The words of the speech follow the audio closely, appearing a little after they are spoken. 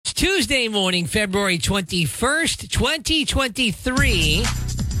Tuesday morning, February 21st, 2023.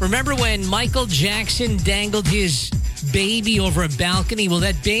 Remember when Michael Jackson dangled his baby over a balcony? Well,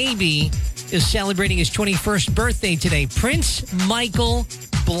 that baby is celebrating his 21st birthday today. Prince Michael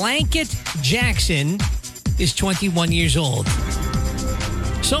Blanket Jackson is 21 years old.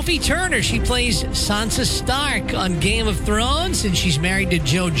 Sophie Turner, she plays Sansa Stark on Game of Thrones, and she's married to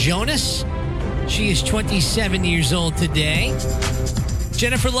Joe Jonas. She is 27 years old today.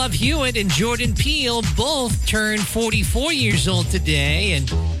 Jennifer Love Hewitt and Jordan Peele both turned 44 years old today. And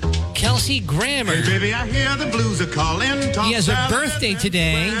Kelsey Grammer, hey baby, I hear the blues are calling. He has a birthday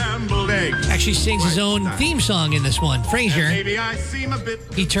today. Actually sings his own theme song in this one. Frasier.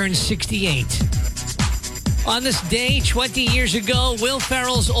 He turned 68. On this day, 20 years ago, Will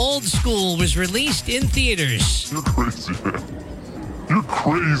Ferrell's Old School was released in theaters. You're crazy, man. You're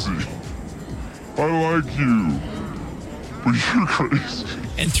crazy. I like you. But you're crazy.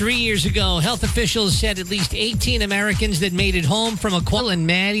 And 3 years ago, health officials said at least 18 Americans that made it home from a cold. And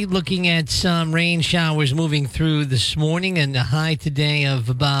Maddie, looking at some rain showers moving through this morning, and a high today of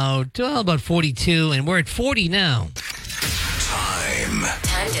about 42, and we're at 40 now.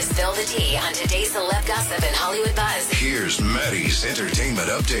 Time to spill the tea on today's celeb gossip and Hollywood buzz. Here's Maddie's entertainment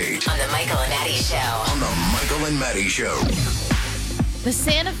update On the Michael and Maddie Show. on the Michael and Maddie Show. The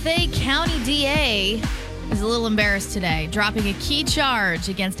Santa Fe County DA is a little embarrassed today, dropping a key charge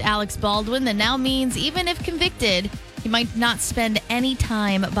against Alex Baldwin that now means even if convicted, he might not spend any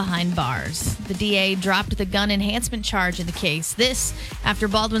time behind bars. The DA dropped the gun enhancement charge in the case. This after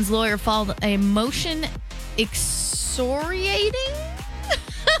Baldwin's lawyer filed a motion excoriating?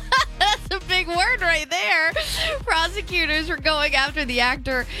 That's a big word right there. Prosecutors were going after the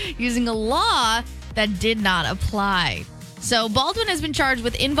actor using a law that did not apply. So Baldwin has been charged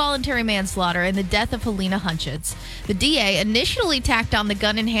with involuntary manslaughter in the death of Helena Hutchins. The DA initially tacked on the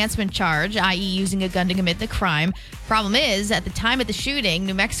gun enhancement charge, i.e. using a gun to commit the crime. Problem is, at the time of the shooting,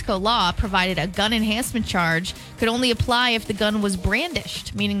 New Mexico law provided a gun enhancement charge could only apply if the gun was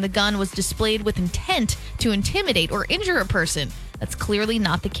brandished, meaning the gun was displayed with intent to intimidate or injure a person. That's clearly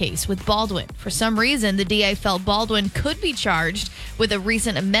not the case with Baldwin. For some reason, the DA felt Baldwin could be charged with a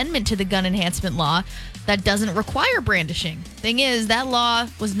recent amendment to the gun enhancement law that doesn't require brandishing. Thing is, that law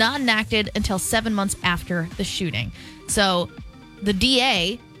was not enacted until 7 months after the shooting. So the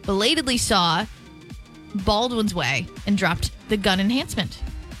DA belatedly saw Baldwin's way and dropped the gun enhancement.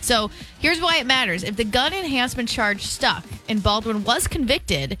 So here's why it matters. If the gun enhancement charge stuck and Baldwin was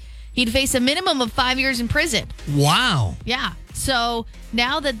convicted, he'd face a minimum of 5 years in prison. Wow. Yeah. So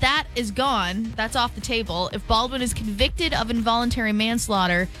now that is gone, that's off the table. If Baldwin is convicted of involuntary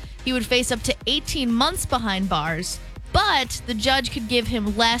manslaughter, he would face up to 18 months behind bars, but the judge could give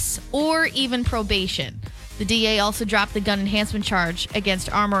him less or even probation. The DA also dropped the gun enhancement charge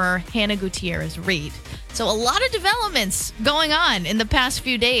against armorer Hannah Gutierrez Reed. So a lot of developments going on in the past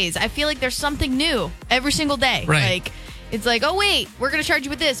few days. I feel like there's something new every single day. Right. Like, it's like, oh, wait, we're going to charge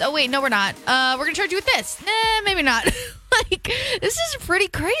you with this. Oh, wait, no, we're not. We're going to charge you with this. Nah, maybe not. Like, this is pretty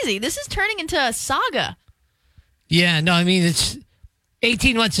crazy. This is turning into a saga. Yeah, no, I mean, it's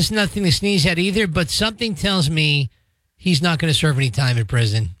 18 months is nothing to sneeze at either, but something tells me he's not going to serve any time in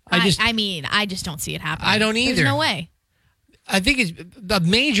prison. I just don't see it happening. I don't either. There's no way. I think the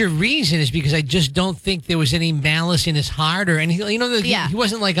major reason is because I just don't think there was any malice in his heart or anything. You know, he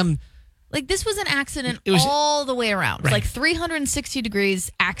wasn't like, Like, this was an accident It was all the way around. Right. Like, 360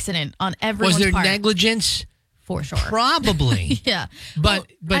 degrees accident on everyone's was there part. negligence? For sure. Probably. Yeah. But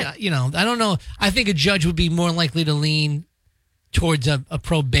you know, I don't know. I think a judge would be more likely to lean towards a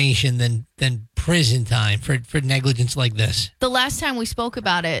probation than prison time for negligence like this. The last time we spoke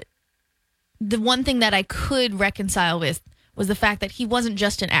about it, the one thing that I could reconcile with was the fact that he wasn't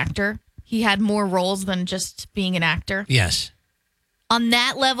just an actor. He had more roles than just being an actor. Yes. On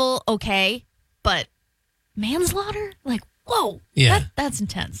that level, okay. But manslaughter? Like, whoa. Yeah. That's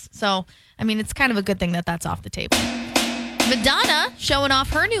intense. So, I mean, it's kind of a good thing that that's off the table. Madonna showing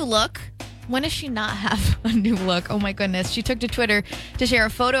off her new look. When does she not have a new look? Oh, my goodness. She took to Twitter to share a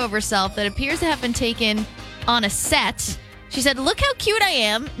photo of herself that appears to have been taken on a set. She said, "Look how cute I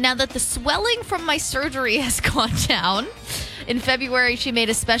am now that the swelling from my surgery has gone down." In February, she made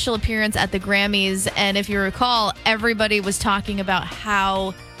a special appearance at the Grammys. And if you recall, everybody was talking about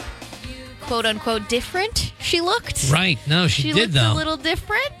how, quote unquote, different she looked. Right. No, she did, looked though. a little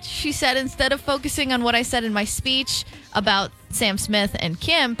different. She said, instead of focusing on what I said in my speech about Sam Smith and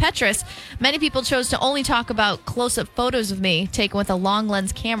Kim Petras, many people chose to only talk about close-up photos of me taken with a long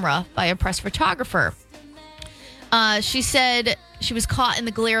lens camera by a press photographer. She said she was caught in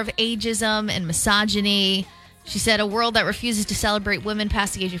the glare of ageism and misogyny. She said a world that refuses to celebrate women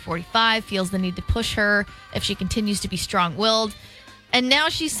past the age of 45 feels the need to push her if she continues to be strong-willed. And now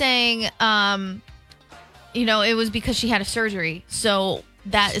she's saying, it was because she had a surgery. So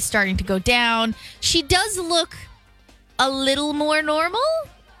that is starting to go down. She does look a little more normal,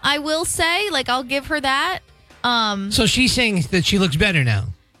 I will say. Like, I'll give her that. So she's saying that she looks better now.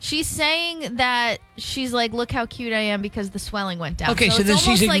 She's saying that she's like, look how cute I am because the swelling went down. Okay, so it's then she's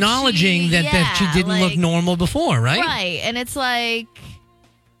almost like acknowledging that she didn't look normal before, right? Right, and it's like,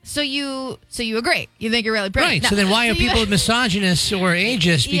 so you agree? You think you're really pretty? Right. No. So then why are people misogynists or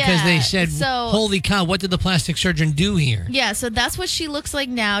ageist because they said, "Holy cow, what did the plastic surgeon do here?" Yeah, so that's what she looks like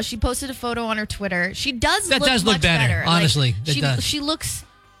now. She posted a photo on her Twitter. She does look much better. Honestly, like, it does. She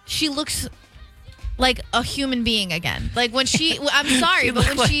looks like a human being again. Like when I'm sorry,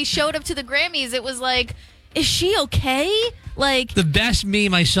 but when she showed up to the Grammys, it was like, is she okay? Like the best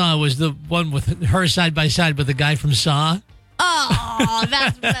meme I saw was the one with her side by side with the guy from Saw. Oh,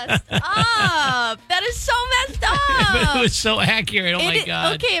 that's messed up. That is so messed up. It was so accurate. Oh, my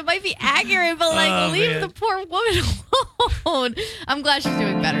God. Okay, it might be accurate, but leave the poor woman alone. I'm glad she's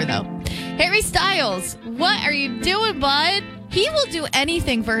doing better, though. Harry Styles, what are you doing, bud? He will do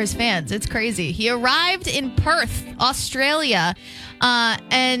anything for his fans. It's crazy. He arrived in Perth, Australia,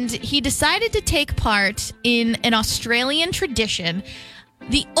 and he decided to take part in an Australian tradition.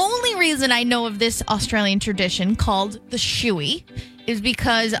 The only reason I know of this Australian tradition called the shoey is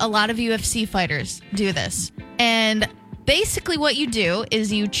because a lot of UFC fighters do this. And basically what you do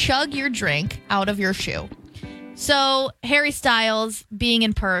is you chug your drink out of your shoe. So Harry Styles, being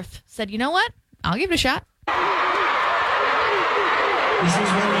in Perth, said, you know what? I'll give it a shot. This is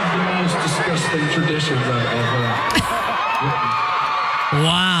one of the most disgusting traditions I've ever witnessed.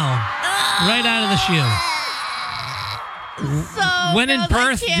 Wow. Right out of the shoe. So when in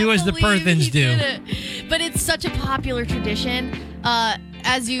Perth, do as the Perthans do. But it's such a popular tradition.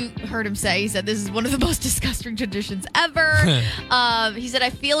 As you heard him say, he said this is one of the most disgusting traditions ever. He said, I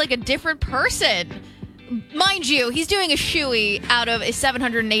feel like a different person. Mind you, he's doing a shoey out of a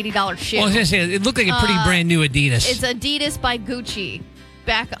 $780 shoe. Well, I was going to say, it looked like a pretty brand new Adidas. It's Adidas by Gucci.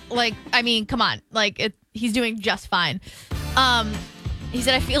 Come on. He's doing just fine. He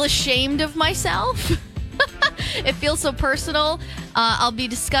said, I feel ashamed of myself. It feels so personal. I'll be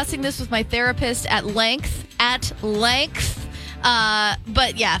discussing this with my therapist at length.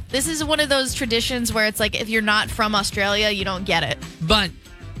 But yeah, this is one of those traditions where it's like, if you're not from Australia, you don't get it. But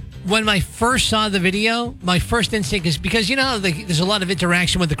when I first saw the video, my first instinct is because, there's a lot of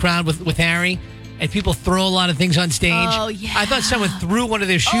interaction with the crowd with Harry, and people throw a lot of things on stage. Oh, yeah. I thought someone threw one of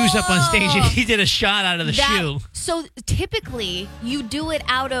their shoes up on stage and he did a shot out of the shoe. So typically, you do it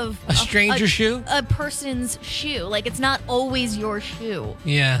out of a stranger's shoe? A person's shoe. Like, it's not always your shoe.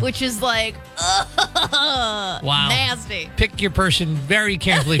 Yeah. Which is like, wow. Nasty. Pick your person very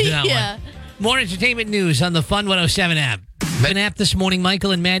carefully for that yeah. one. More entertainment news on the Fun 107 app. An app this morning,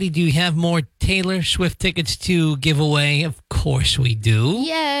 Michael and Maddie, do you have more Taylor Swift tickets to give away? Of course we do.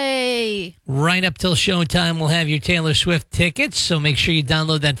 Yay. Right up till showtime, we'll have your Taylor Swift tickets. So make sure you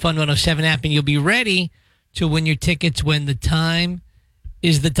download that Fun 107 app and you'll be ready to win your tickets when the time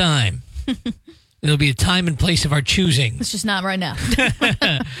is the time. There'll be a time and place of our choosing. It's just not right now.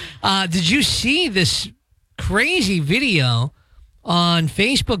 Did you see this crazy video on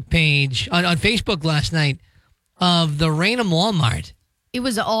Facebook page, on Facebook last night, of the Raynham Walmart? It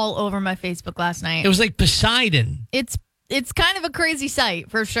was all over my Facebook last night. It was like Poseidon. It's kind of a crazy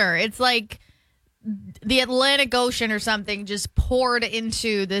sight, for sure. It's like the Atlantic Ocean or something just poured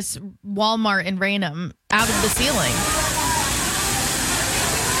into this Walmart in Raynham out of the ceiling.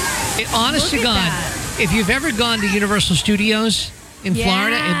 Honest to God, if you've ever gone to Universal Studios in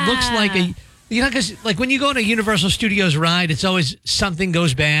Florida, it looks like because like when you go on a Universal Studios ride, it's always something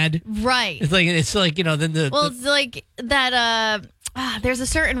goes bad. Right. It's like then the it's like that. There's a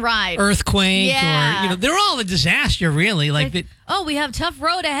certain ride, earthquake, or they're all a disaster, really. Like we have a tough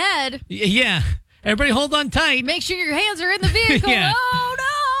road ahead. Yeah, everybody hold on tight. Make sure your hands are in the vehicle. Yeah. Oh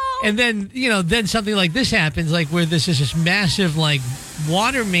no! And then then something like this happens, like where this is this massive like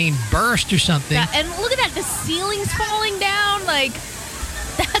water main burst or something. Yeah, and look at that, the ceiling's falling down. Like,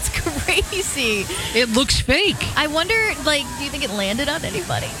 that's crazy. It looks fake. I wonder, do you think it landed on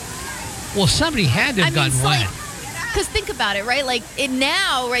anybody? Well, somebody had to have gotten wet. Because think about it, right? Like,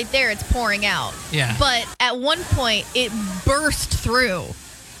 now, right there, it's pouring out. Yeah. But at one point, it burst through,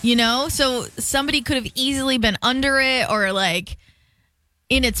 So somebody could have easily been under it or, like,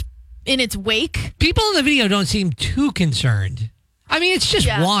 in its wake. People in the video don't seem too concerned. I mean, it's just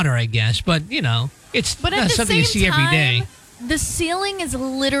water, I guess. But, it's not something you see every day. the ceiling is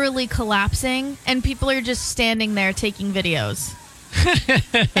literally collapsing, and people are just standing there taking videos.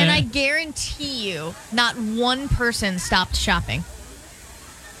 And I guarantee you, not one person stopped shopping.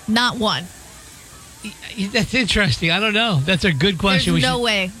 Not one. That's interesting. I don't know. That's a good question. There's no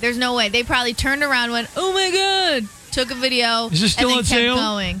way. There's no way. They probably turned around and went, oh my God. Took a video. Is this still and on then kept sale?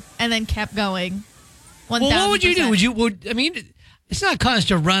 Going, and then kept going. 1,000%. Well, what would you do? I mean, it's not cause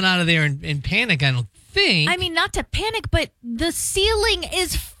to run out of there and panic, I don't think. I mean, not to panic, but the ceiling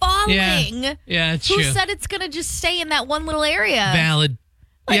is falling. Yeah, it's Who true. said it's going to just stay in that one little area? Valid.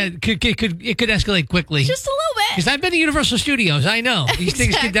 Like- yeah, it could escalate quickly. Just a little bit. Because I've been to Universal Studios. I know. These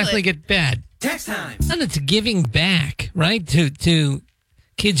things could Exactly. definitely get bad. Text time. And it's giving back, right, to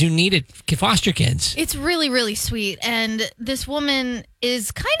kids who need it, foster kids. It's really, really sweet. And this woman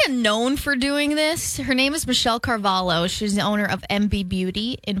is kind of known for doing this. Her name is Michelle Carvalho. She's the owner of MB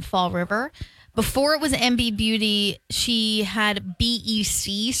Beauty in Fall River. Before it was MB Beauty, she had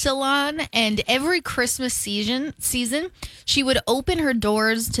BEC Salon. And every Christmas season, she would open her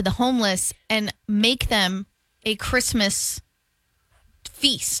doors to the homeless and make them a Christmas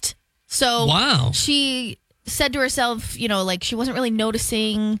feast. So Wow. she said to herself, you know, like she wasn't really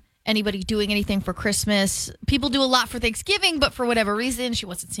noticing anybody doing anything for Christmas. People do a lot for Thanksgiving, but for whatever reason, she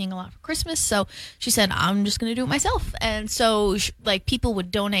wasn't seeing a lot for Christmas. So she said, I'm just going to do it myself. And so like people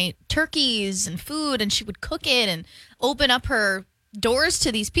would donate turkeys and food, and she would cook it and open up her doors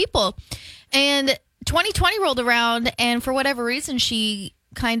to these people. And 2020 rolled around, and for whatever reason, she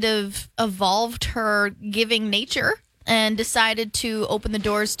kind of evolved her giving nature and decided to open the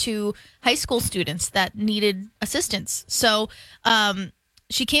doors to high school students that needed assistance. So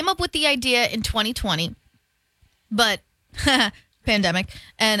she came up with the idea in 2020, but pandemic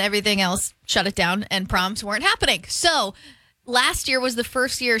and everything else shut it down and proms weren't happening. So last year was the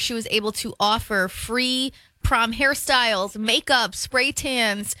first year she was able to offer free prom hairstyles, makeup, spray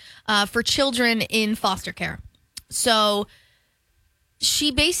tans for children in foster care. So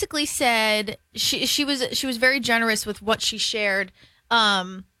she basically said she was very generous with what she shared.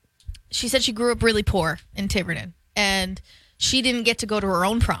 She said she grew up really poor in Tiverton, and she didn't get to go to her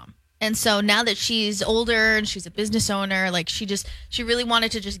own prom. And so now that she's older and she's a business owner, like she really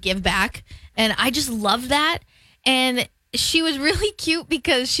wanted to just give back. And I just love that. And she was really cute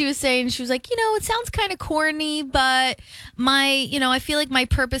because she was like, you know, it sounds kind of corny, but I feel like my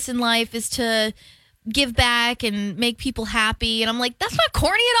purpose in life is to give back and make people happy. And I'm like, that's not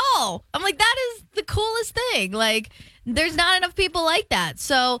corny at all. I'm like, that is the coolest thing. Like, there's not enough people like that.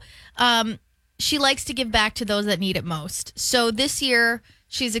 So she likes to give back to those that need it most. So this year,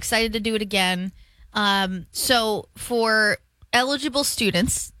 she's excited to do it again. So for eligible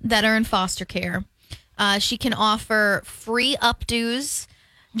students that are in foster care, she can offer free updos.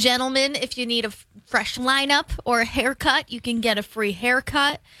 Gentlemen, if you need a fresh lineup or a haircut, you can get a free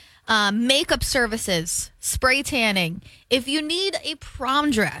haircut. Makeup services, spray tanning. If you need a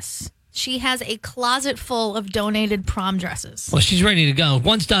prom dress, she has a closet full of donated prom dresses. Well, she's ready to go.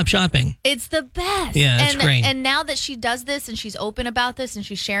 One-stop shopping. It's the best. Yeah, that's great. And now that she does this and she's open about this and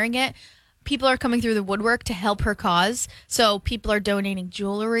she's sharing it, people are coming through the woodwork to help her cause. So people are donating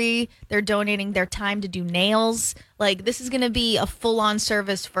jewelry. They're donating their time to do nails. Like, this is going to be a full-on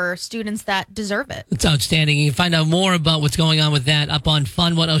service for students that deserve it. It's outstanding. You can find out more about what's going on with that up on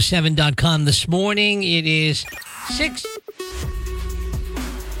fun107.com this morning. It is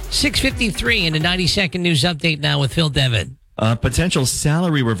 6:53 and a 90-second news update now with Phil Devitt. A potential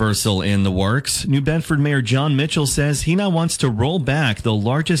salary reversal in the works. New Bedford Mayor John Mitchell says he now wants to roll back the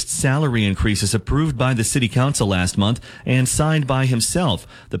largest salary increases approved by the city council last month and signed by himself.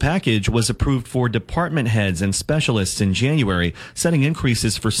 The package was approved for department heads and specialists in January, setting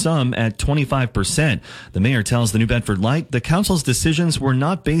increases for some at 25%. The mayor tells the New Bedford Light the council's decisions were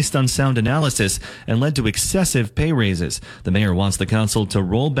not based on sound analysis and led to excessive pay raises. The mayor wants the council to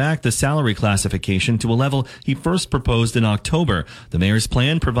roll back the salary classification to a level he first proposed in October. The mayor's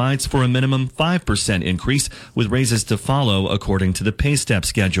plan provides for a minimum 5% increase, with raises to follow according to the pay step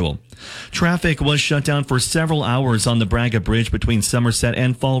schedule. Traffic was shut down for several hours on the Braga Bridge between Somerset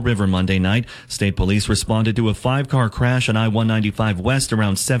and Fall River Monday night. State police responded to a 5-car crash on I-195 West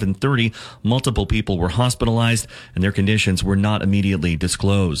around 7:30. Multiple people were hospitalized, and their conditions were not immediately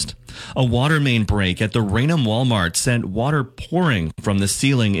disclosed. A water main break at the Raynham Walmart sent water pouring from the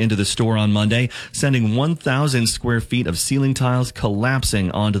ceiling into the store on Monday, sending 1,000 square feet of ceiling tiles collapsing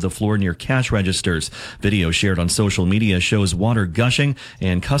onto the floor near cash registers. Video shared on social media shows water gushing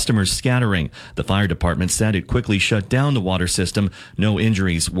and customers scattering. The fire department said it quickly shut down the water system. No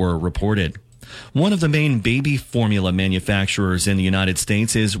injuries were reported. One of the main baby formula manufacturers in the United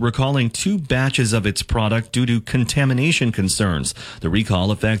States is recalling 2 batches of its product due to contamination concerns. The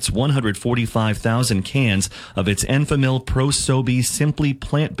recall affects 145,000 cans of its Enfamil Pro Sobi Simply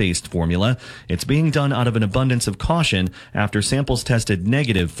plant-based formula. It's being done out of an abundance of caution after samples tested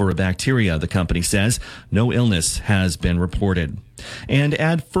negative for a bacteria, the company says. No illness has been reported. And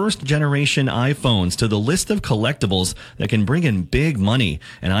add first-generation iPhones to the list of collectibles that can bring in big money.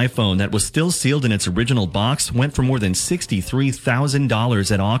 An iPhone that was still sealed in its original box went for more than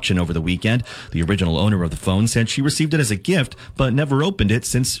 $63,000 at auction over the weekend. The original owner of the phone said she received it as a gift, but never opened it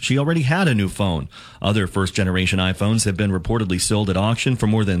since she already had a new phone. Other first-generation iPhones have been reportedly sold at auction for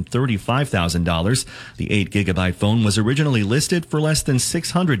more than $35,000. The 8-gigabyte phone was originally listed for less than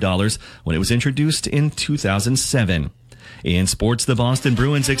 $600 when it was introduced in 2007. In sports, the Boston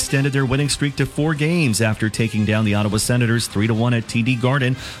Bruins extended their winning streak to 4 games after taking down the Ottawa Senators 3-1 at TD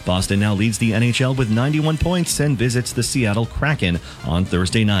Garden. Boston now leads the NHL with 91 points and visits the Seattle Kraken on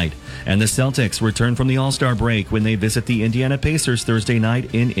Thursday night. And the Celtics return from the All-Star break when they visit the Indiana Pacers Thursday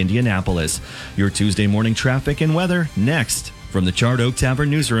night in Indianapolis. Your Tuesday morning traffic and weather next. From the Charred Oak Tavern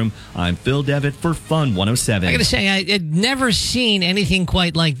Newsroom, I'm Phil Devitt for Fun 107. I got to say, I had never seen anything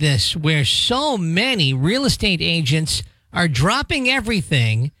quite like this, where so many real estate agents are dropping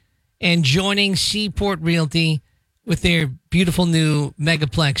everything and joining Seaport Realty with their beautiful new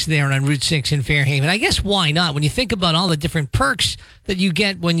megaplex there on Route 6 in Fairhaven. I guess why not? When you think about all the different perks that you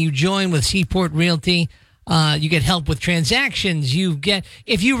get when you join with Seaport Realty, you get help with transactions. You get,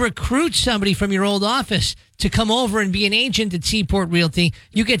 if you recruit somebody from your old office to come over and be an agent at Seaport Realty,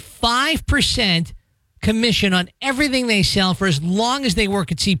 you get 5% commission on everything they sell for as long as they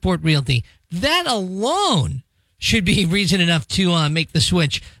work at Seaport Realty. That alone should be reason enough to make the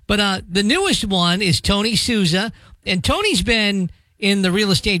switch. But the newest one is Tony Souza. And Tony's been in the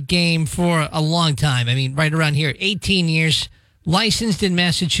real estate game for a long time. I mean, right around here, 18 years, licensed in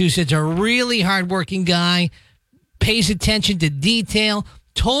Massachusetts, a really hardworking guy, pays attention to detail,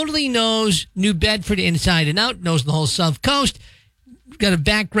 totally knows New Bedford inside and out, knows the whole South Coast, got a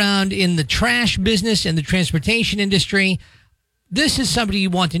background in the trash business and the transportation industry. This is somebody you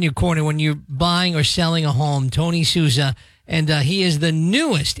want in your corner when you're buying or selling a home, Tony Souza, and he is the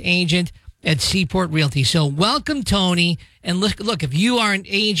newest agent at Seaport Realty. So welcome, Tony. And look, if you are an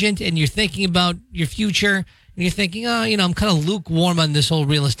agent and you're thinking about your future and you're thinking, oh, you know, I'm kind of lukewarm on this whole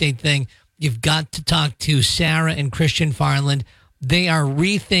real estate thing, you've got to talk to Sarah and Christian Farland. They are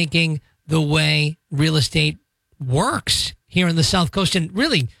rethinking the way real estate works here on the South Coast and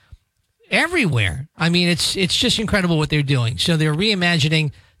really everywhere. I mean, it's just incredible what they're doing. So they're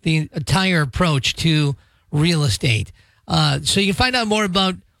reimagining the entire approach to real estate. So you can find out more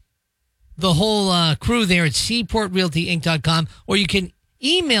about the whole crew there at seaportrealtyinc.com, or you can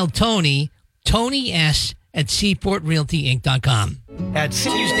email Tony S at seaportrealtyinc.com. At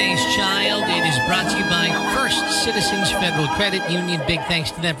Tuesday's Child, it is brought to you by First Citizens Federal Credit Union. Big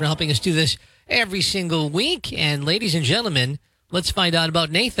thanks to them for helping us do this every single week. And ladies and gentlemen, let's find out about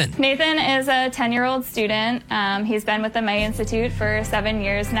Nathan. Nathan is a 10-year-old student. He's been with the May Institute for 7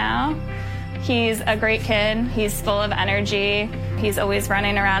 years now. He's a great kid. He's full of energy. He's always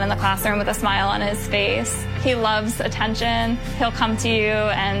running around in the classroom with a smile on his face. He loves attention. He'll come to you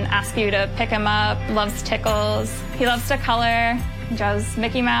and ask you to pick him up. Loves tickles. He loves to color. He draws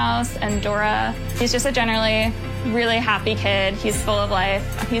Mickey Mouse and Dora. He's just a generally really happy kid. He's full of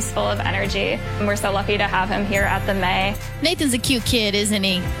life. He's full of energy. And we're so lucky to have him here at the May. Nathan's a cute kid, isn't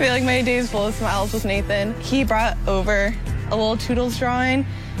he? I feel like my day is full of smiles with Nathan. He brought over a little Toodles drawing,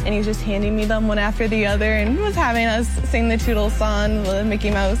 and he was just handing me them one after the other and was having us sing the Toodles song, the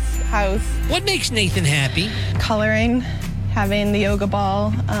Mickey Mouse house. What makes Nathan happy? Coloring, having the yoga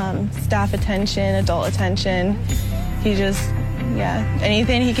ball, staff attention, adult attention. He just,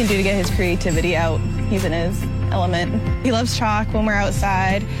 anything he can do to get his creativity out, he's in his element. He loves chalk when we're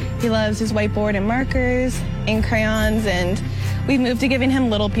outside. He loves his whiteboard and markers and crayons, and we've moved to giving him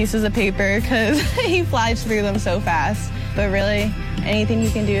little pieces of paper because he flies through them so fast. But really, anything he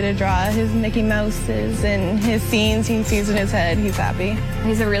can do to draw his Mickey Mouses and his scenes he sees in his head, he's happy.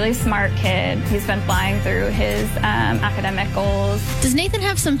 He's a really smart kid. He's been flying through his academic goals. Does Nathan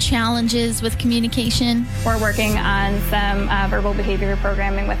have some challenges with communication? We're working on some verbal behavior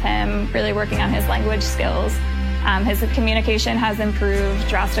programming with him, really working on his language skills. His communication has improved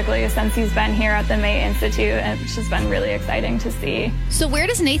drastically since he's been here at the May Institute, and it's just been really exciting to see. So where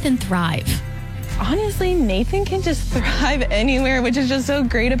does Nathan thrive? Honestly, Nathan can just thrive anywhere, which is just so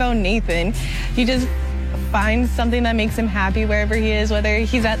great about Nathan. He just finds something that makes him happy wherever he is, whether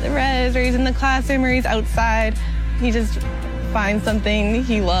he's at the res or he's in the classroom or he's outside. He just find something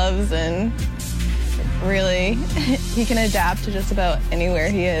he loves, and really, he can adapt to just about anywhere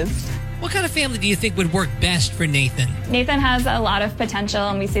he is. What kind of family do you think would work best for Nathan? Nathan has a lot of potential,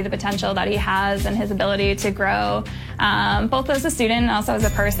 and we see the potential that he has and his ability to grow, both as a student and also as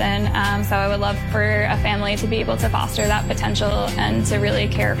a person. So I would love for a family to be able to foster that potential and to really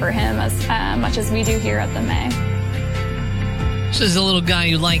care for him as much as we do here at the May. This is a little guy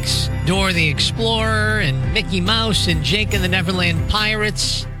who likes Dora the Explorer and Mickey Mouse and Jake and the Neverland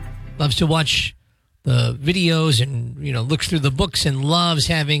Pirates. Loves to watch the videos and, looks through the books and loves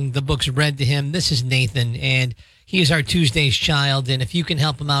having the books read to him. This is Nathan, and he is our Tuesday's child. And if you can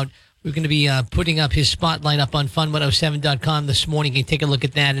help him out, we're going to be putting up his spotlight up on fun107.com this morning. You can take a look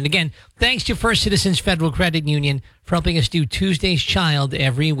at that. And again, thanks to First Citizens Federal Credit Union for helping us do Tuesday's Child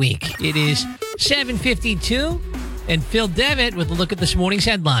every week. It is 7:52. And Phil Devitt with a look at this morning's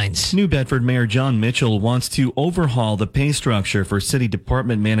headlines. New Bedford Mayor John Mitchell wants to overhaul the pay structure for city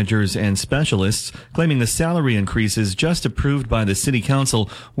department managers and specialists, claiming the salary increases just approved by the city council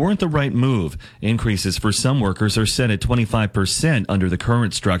weren't the right move. Increases for some workers are set at 25% under the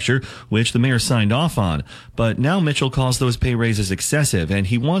current structure, which the mayor signed off on. But now Mitchell calls those pay raises excessive, and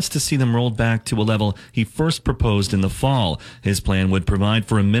he wants to see them rolled back to a level he first proposed in the fall. His plan would provide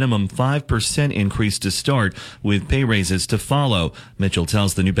for a minimum 5% increase to start, with pay raises to follow. Mitchell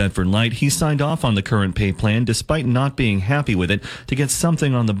tells the New Bedford Light he signed off on the current pay plan despite not being happy with it to get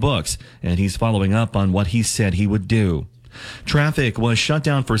something on the books, and he's following up on what he said he would do. Traffic was shut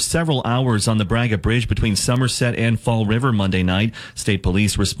down for several hours on the Braga Bridge between Somerset and Fall River Monday night. State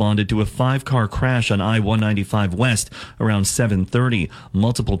police responded to a 5-car crash on I-195 West around 7:30.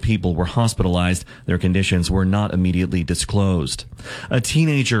 Multiple people were hospitalized. Their conditions were not immediately disclosed. A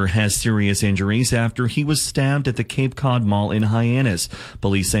teenager has serious injuries after he was stabbed at the Cape Cod Mall in Hyannis.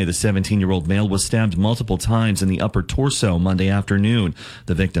 Police say the 17-year-old male was stabbed multiple times in the upper torso Monday afternoon.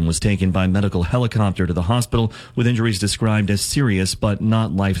 The victim was taken by medical helicopter to the hospital with injuries described as serious but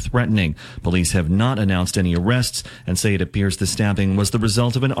not life-threatening. Police have not announced any arrests and say it appears the stabbing was the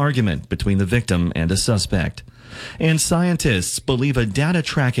result of an argument between the victim and a suspect. And scientists believe a data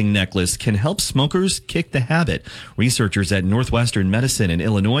tracking necklace can help smokers kick the habit. Researchers at Northwestern Medicine in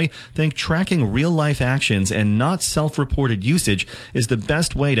Illinois think tracking real-life actions and not self-reported usage is the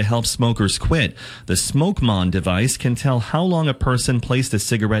best way to help smokers quit. The SmokeMon device can tell how long a person placed a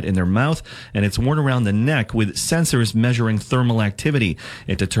cigarette in their mouth, and it's worn around the neck with sensors measuring thermal activity.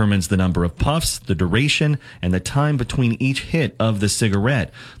 It determines the number of puffs, the duration, and the time between each hit of the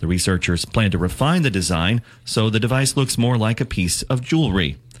cigarette. The researchers plan to refine the design so the device looks more like a piece of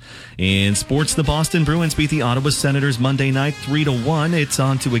jewelry. In sports, the Boston Bruins beat the Ottawa Senators Monday night 3-1. It's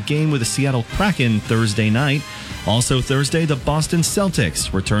on to a game with the Seattle Kraken Thursday night. Also Thursday, the Boston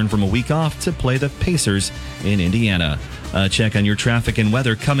Celtics return from a week off to play the Pacers in Indiana. A check on your traffic and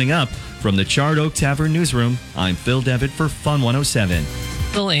weather coming up from the Charred Oak Tavern Newsroom. I'm Phil Devitt for Fun 107.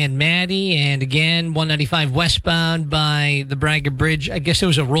 Phil and Maddie, and again, 195 westbound by the Braga Bridge. I guess there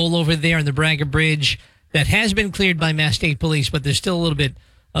was a rollover there on the Braga Bridge that has been cleared by Mass State Police, but there's still a little bit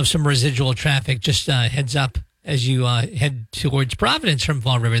of some residual traffic. Just heads up as you head towards Providence from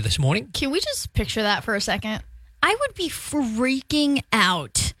Fall River this morning. Can we just picture that for a second? I would be freaking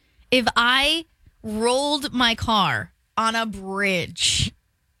out if I rolled my car on a bridge.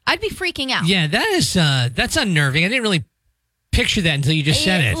 I'd be freaking out. Yeah, that's unnerving. I didn't really picture that until you just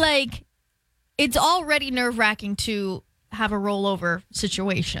said it. Like, it's already nerve-wracking to have a rollover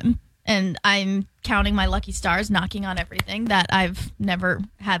situation. And I'm counting my lucky stars, knocking on everything that I've never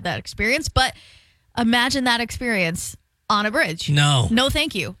had that experience. But imagine that experience on a bridge. No,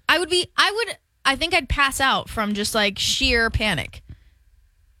 thank you. I think I'd pass out from just like sheer panic.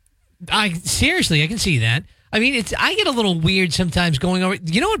 Seriously, I can see that. I mean, I get a little weird sometimes going over.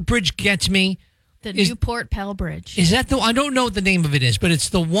 You know what bridge gets me? The Newport Pell Bridge. Is that I don't know what the name of it is, but it's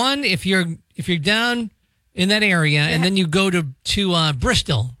the one if you're down in that area and then you go to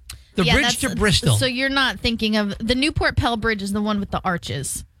Bristol. The bridge to Bristol. So you're not thinking of the Newport Pell Bridge is the one with the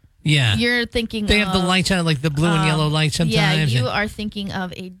arches. Yeah. You're thinking they have the lights on it, like the blue and yellow lights sometimes. Yeah, you are thinking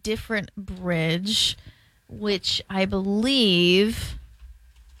of a different bridge, which I believe,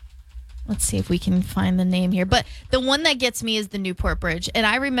 let's see if we can find the name here. But the one that gets me is the Newport Bridge. And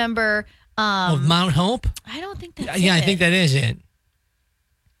I remember Mount Hope? I don't think that's I think that is it.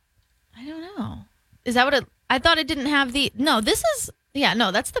 I don't know. Is that what I thought it didn't have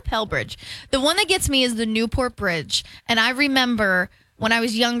that's the Pell Bridge. The one that gets me is the Newport Bridge. And I remember when I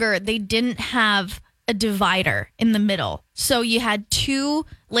was younger, they didn't have a divider in the middle. So you had 2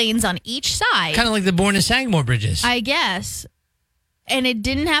 lanes on each side. Kind of like the Bourne and Sagamore bridges. I guess. And it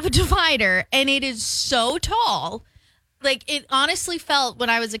didn't have a divider. And it is so tall. like, it honestly felt when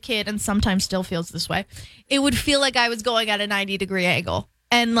I was a kid, and sometimes still feels this way, it would feel like I was going at a 90-degree angle,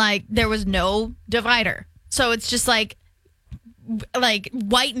 and, like, there was no divider. So it's just, like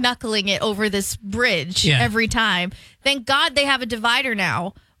white-knuckling it over this bridge every time. Thank God they have a divider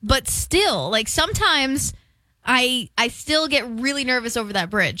now. But still, like, sometimes I still get really nervous over that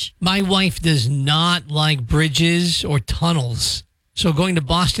bridge. My wife does not like bridges or tunnels. So going to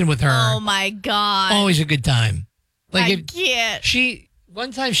Boston with her. Oh, my God. Always a good time. I can't.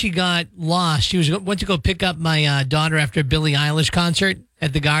 One time she got lost. She went to go pick up my daughter after a Billie Eilish concert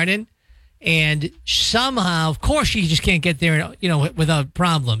at the Garden. And somehow, of course, she just can't get there, without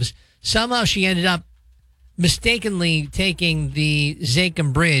problems. Somehow she ended up mistakenly taking the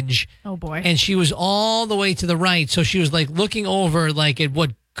Zakim Bridge. Oh, boy. And she was all the way to the right. So she was, like, looking over, like, at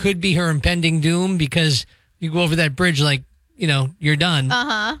what could be her impending doom, because you go over that bridge, like, you're done.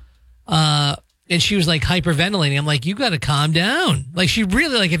 Uh-huh. And she was, like, hyperventilating. I'm like, you got to calm down. Like, she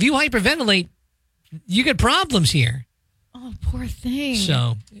really, like, if you hyperventilate, you get problems here. Oh, poor thing.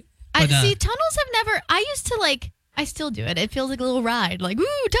 So, see, tunnels have never, I used to, like, I still do it. It feels like a little ride. Like, woo,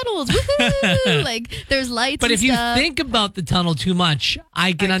 tunnels, woohoo. Like, there's lights but and if stuff. you think about the tunnel too much,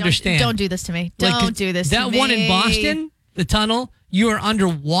 I can understand. Don't do this to me. Don't do this to me. That one in Boston, the tunnel, you are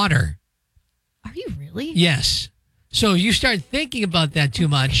underwater. Are you really? Yes. So you start thinking about that too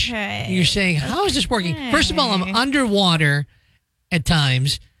much. Okay. You're saying, how is this working? First of all, I'm underwater at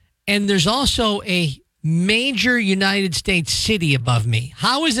times, and there's also a major United States city above me.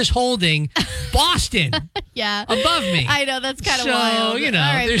 How is this holding Boston above me? I know, that's kind of so, wild. All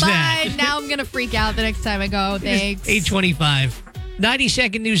right, there's bye. That. Now I'm going to freak out the next time I go. Thanks. 8:25.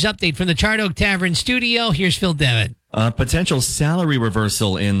 90-second news update from the Charred Oak Tavern studio. Here's Phil Devitt. A potential salary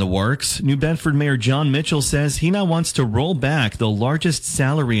reversal in the works. New Bedford Mayor John Mitchell says he now wants to roll back the largest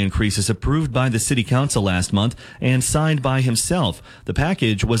salary increases approved by the city council last month and signed by himself. The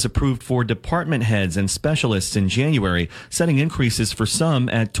package was approved for department heads and specialists in January, setting increases for some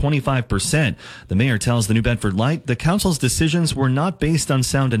at 25%. The mayor tells the New Bedford Light the council's decisions were not based on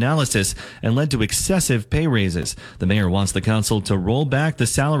sound analysis and led to excessive pay raises. The mayor wants the council to roll back the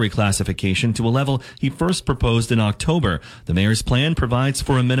salary classification to a level he first proposed in October. The mayor's plan provides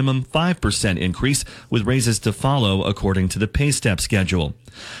for a minimum 5% increase, with raises to follow according to the pay step schedule.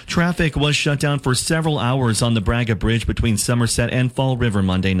 Traffic was shut down for several hours on the Braga Bridge between Somerset and Fall River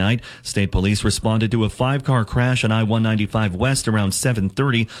Monday night. State police responded to a 5-car crash on I-195 West around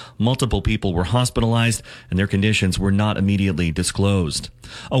 7:30. Multiple people were hospitalized, and their conditions were not immediately disclosed.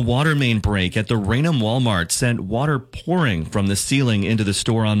 A water main break at the Raynham Walmart sent water pouring from the ceiling into the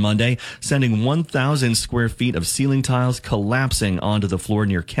store on Monday, sending 1,000 square feet of ceiling tiles collapsing onto the floor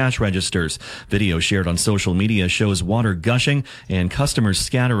near cash registers. Video shared on social media shows water gushing and customers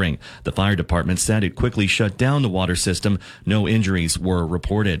scattering. The fire department said it quickly shut down the water system. No injuries were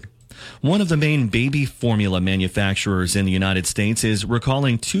reported. One of the main baby formula manufacturers in the United States is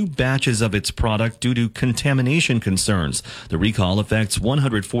recalling 2 batches of its product due to contamination concerns. The recall affects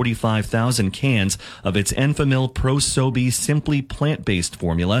 145,000 cans of its Enfamil Pro Sobi Simply plant-based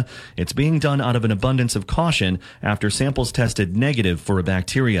formula. It's being done out of an abundance of caution after samples tested negative for a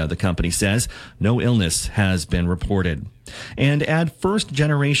bacteria, the company says. No illness has been reported. And add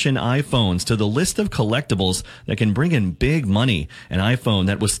first-generation iPhones to the list of collectibles that can bring in big money. An iPhone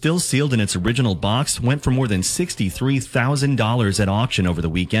that was still sealed in its original box went for more than $63,000 at auction over the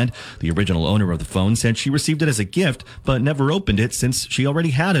weekend. The original owner of the phone said she received it as a gift, but never opened it since she already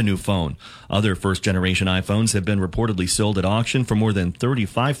had a new phone. Other first-generation iPhones have been reportedly sold at auction for more than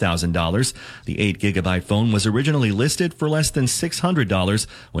 $35,000. The 8-gigabyte phone was originally listed for less than $600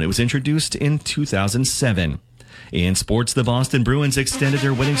 when it was introduced in 2007. In sports, the Boston Bruins extended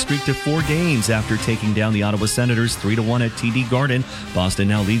their winning streak to 4 games after taking down the Ottawa Senators 3-1 at TD Garden. Boston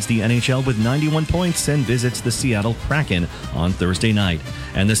now leads the NHL with 91 points and visits the Seattle Kraken on Thursday night.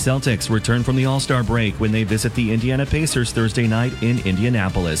 And the Celtics return from the All-Star break when they visit the Indiana Pacers Thursday night in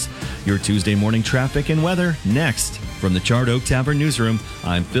Indianapolis. Your Tuesday morning traffic and weather next. From the Charred Oak Tavern Newsroom,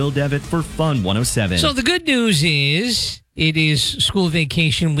 I'm Phil Devitt for Fun 107. So the good news is it is school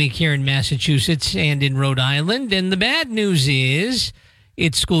vacation week here in Massachusetts and in Rhode Island. And the bad news is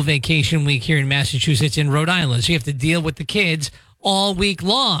it's school vacation week here in Massachusetts and Rhode Island. So you have to deal with the kids all week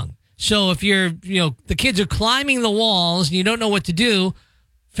long. So if the kids are climbing the walls and you don't know what to do,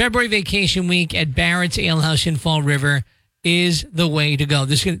 February vacation week at Barrett's Ale House in Fall River is the way to go.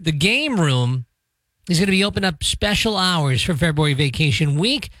 The game room is going to be open up special hours for February vacation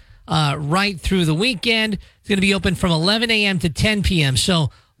week. Right through the weekend. It's going to be open from 11 a.m. to 10 p.m. So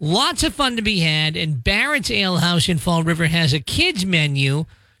lots of fun to be had. And Barrett's Ale House in Fall River has a kids menu.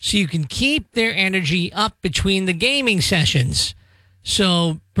 so you can keep their energy up between the gaming sessions.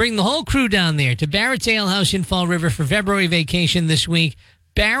 So bring the whole crew down there to Barrett's Ale House in Fall River for February vacation this week.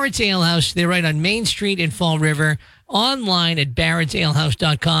 Barrett's Ale House, they're right on Main Street in Fall River, online at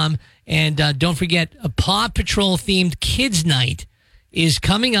barrettsalehouse.com. And don't forget, a Paw Patrol themed kids night is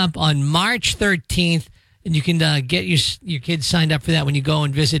coming up on March 13th. And you can get your kids signed up for that when you go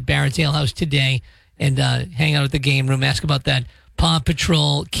and visit Barrett's Ale House today and hang out at the game room. Ask about that Paw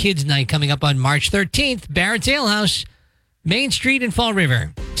Patrol kids night coming up on March 13th. Barrett's Ale House, Main Street in Fall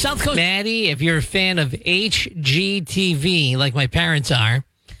River. South Coast. Maddie, if you're a fan of HGTV, like my parents are,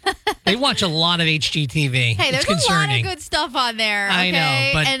 they watch a lot of HGTV. Hey, there's it's a lot of good stuff on there. Okay? I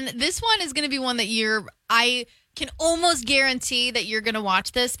know, but and this one is going to be one that I can almost guarantee that you're going to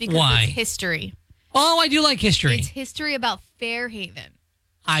watch this because Why? It's history. Oh, I do like history. It's history about Fairhaven.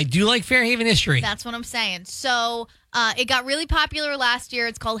 I do like Fairhaven history. That's what I'm saying. So it got really popular last year.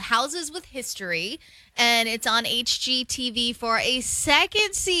 It's called Houses with History, and it's on HGTV for a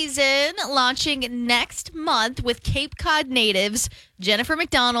second season, launching next month with Cape Cod natives Jennifer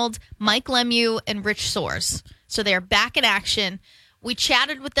McDonald, Mike Lemieux, and Rich Soares. So they're back in action. We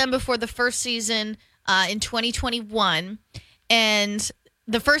chatted with them before the first season in 2021, and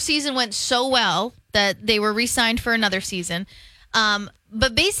the first season went so well that they were re-signed for another season.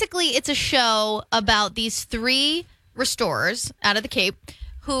 But basically, it's a show about these 3 restorers out of the Cape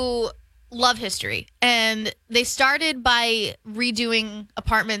who love history. And they started by redoing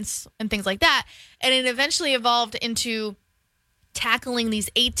apartments and things like that. And it eventually evolved into tackling these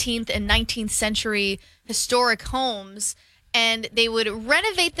 18th and 19th century historic homes. And they would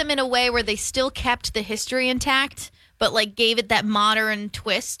renovate them in a way where they still kept the history intact, but like gave it that modern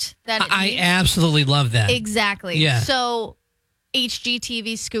twist. That I absolutely love that. Exactly. Yeah. So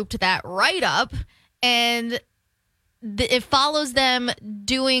HGTV scooped that right up, and it follows them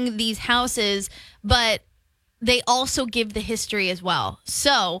doing these houses, but they also give the history as well.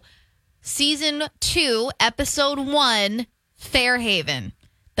 So season 2, episode 1, Fairhaven,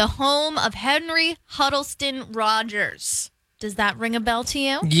 the home of Henry Huddleston Rogers. Does that ring a bell to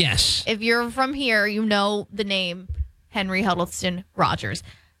you? Yes. If you're from here, you know the name Henry Huddleston Rogers.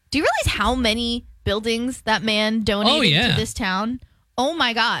 Do you realize how many buildings that man donated to this town? Oh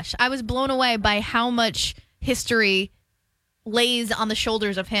my gosh. I was blown away by how much history lays on the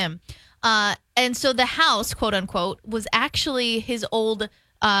shoulders of him. And so the house, quote unquote, was actually his old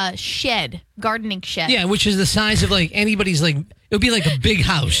shed, gardening shed. Yeah, which is the size of like anybody's like, it would be like a big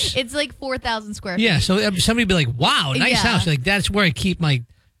house. It's like 4,000 square feet. Yeah, so somebody would be like, wow, nice house. Like, that's where I keep my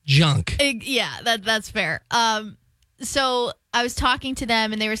junk. That's fair. So I was talking to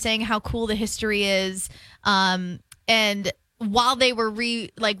them, and they were saying how cool the history is. And while they were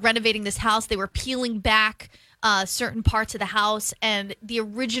renovating this house, they were peeling back certain parts of the house, and the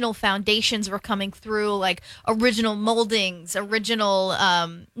original foundations were coming through, like original moldings, original,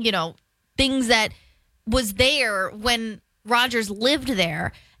 things that was there when Rogers lived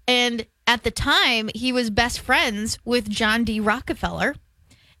there. And at the time, he was best friends with John D. Rockefeller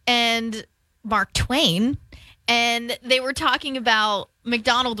and Mark Twain. And they were talking about,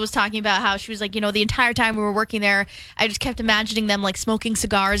 McDonald was talking about how she was like, the entire time we were working there, I just kept imagining them like smoking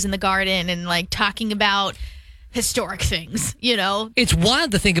cigars in the garden and like talking about historic things, It's wild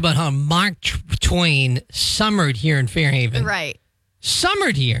to think about how Mark Twain summered here in Fairhaven. Right.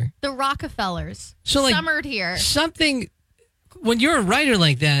 Summered here. The Rockefellers. So like summered here. When you're a writer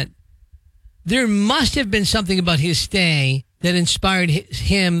like that, there must have been something about his stay that inspired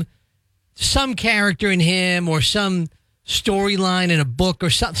him, some character in him or some storyline in a book or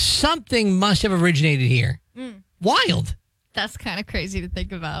something must have originated here. Wild. That's kind of crazy to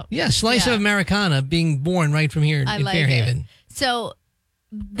think about. Yeah, slice of Americana being born right from here in Fairhaven. It. So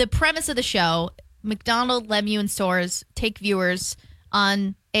the premise of the show, McDonald, Lemieux, and Soares take viewers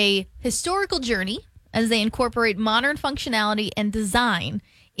on a historical journey as they incorporate modern functionality and design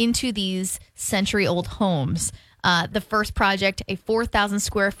into these century-old homes. The first project, a 4,000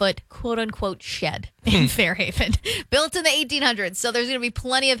 square foot quote-unquote shed in Fairhaven, built in the 1800s. So there's going to be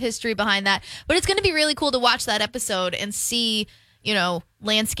plenty of history behind that. But it's going to be really cool to watch that episode and see,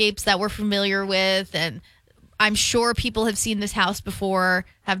 landscapes that we're familiar with. And I'm sure people have seen this house before,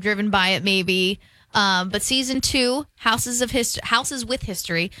 have driven by it maybe. But season 2, Houses with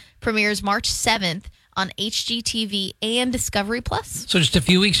History, premieres March 7th on HGTV and Discovery Plus. So just a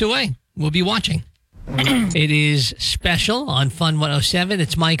few weeks away. We'll be watching. It is special on Fun 107.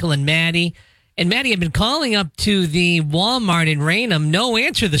 It's Michael and Maddie. And Maddie, I've been calling up to the Walmart in Raynham. No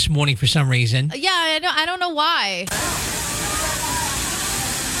answer this morning for some reason. Yeah, I don't know why.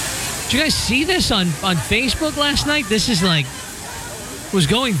 Did you guys see this on Facebook last night? This is like was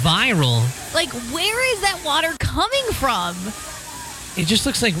going viral. Like, where is that water coming from? It just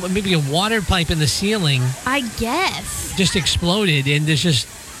looks like maybe a water pipe in the ceiling I guess. just exploded, and there's just...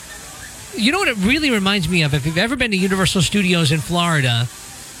 You know what it really reminds me of? If you've ever been to Universal Studios in Florida,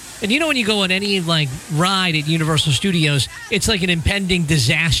 and you know when you go on any like ride at Universal Studios, it's like an impending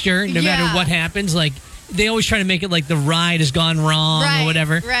disaster no matter what happens. Like, they always try to make it like the ride has gone wrong or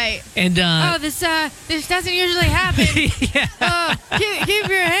whatever. Right. And this doesn't usually happen. yeah. Keep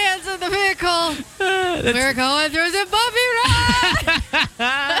your hands on the vehicle. We're going through the bumpy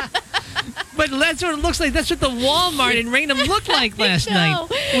ride. But that's what it looks like. That's what the Walmart in Raynham looked like last night,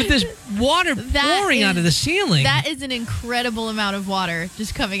 with this water pouring out of the ceiling. That is an incredible amount of water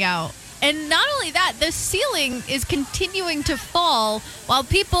just coming out. And not only that, the ceiling is continuing to fall while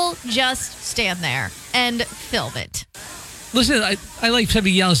people just stand there and film it. Listen, I like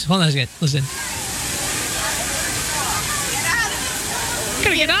somebody yells. Hold on a second. Listen.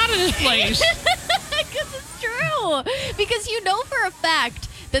 Gotta get out of this place. Because it's true. Because you know for a fact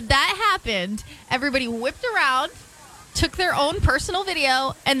that happened. Everybody whipped around, took their own personal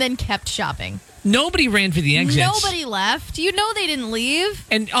video, and then kept shopping. Nobody ran for the exits. Nobody left. You know they didn't leave.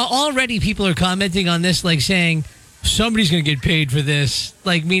 And already people are commenting on this, like saying, somebody's going to get paid for this.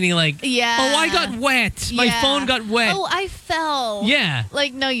 Like, meaning like, yeah. Oh, I got wet. My phone got wet. Oh, I fell. Yeah.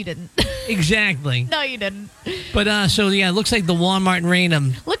 Like, no, you didn't. Exactly. No, you didn't. But, so, yeah, it looks like the Walmart in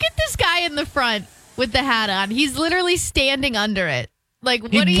Raynham. Look at this guy in the front with the hat on. He's literally standing under it. Like,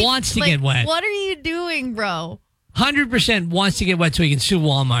 what he wants to get wet. What are you doing, bro? 100% wants to get wet so he can sue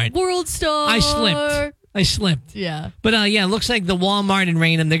Walmart. World Star. I slipped. Yeah. But, yeah, it looks like the Walmart in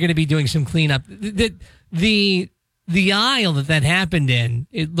Raynham, they're going to be doing some cleanup. The aisle that happened in,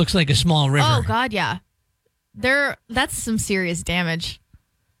 it looks like a small river. Oh, God, yeah. That's some serious damage.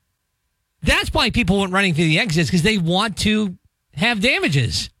 That's why people weren't running through the exits, because they want to have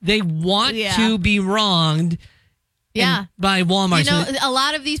damages. They want to be wronged by Walmart. You know, a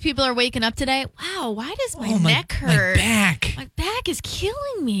lot of these people are waking up today. Wow, why does my neck hurt? My back. My back is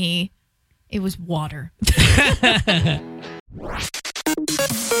killing me. It was water. Michael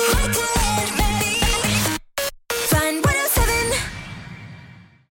and Maddie.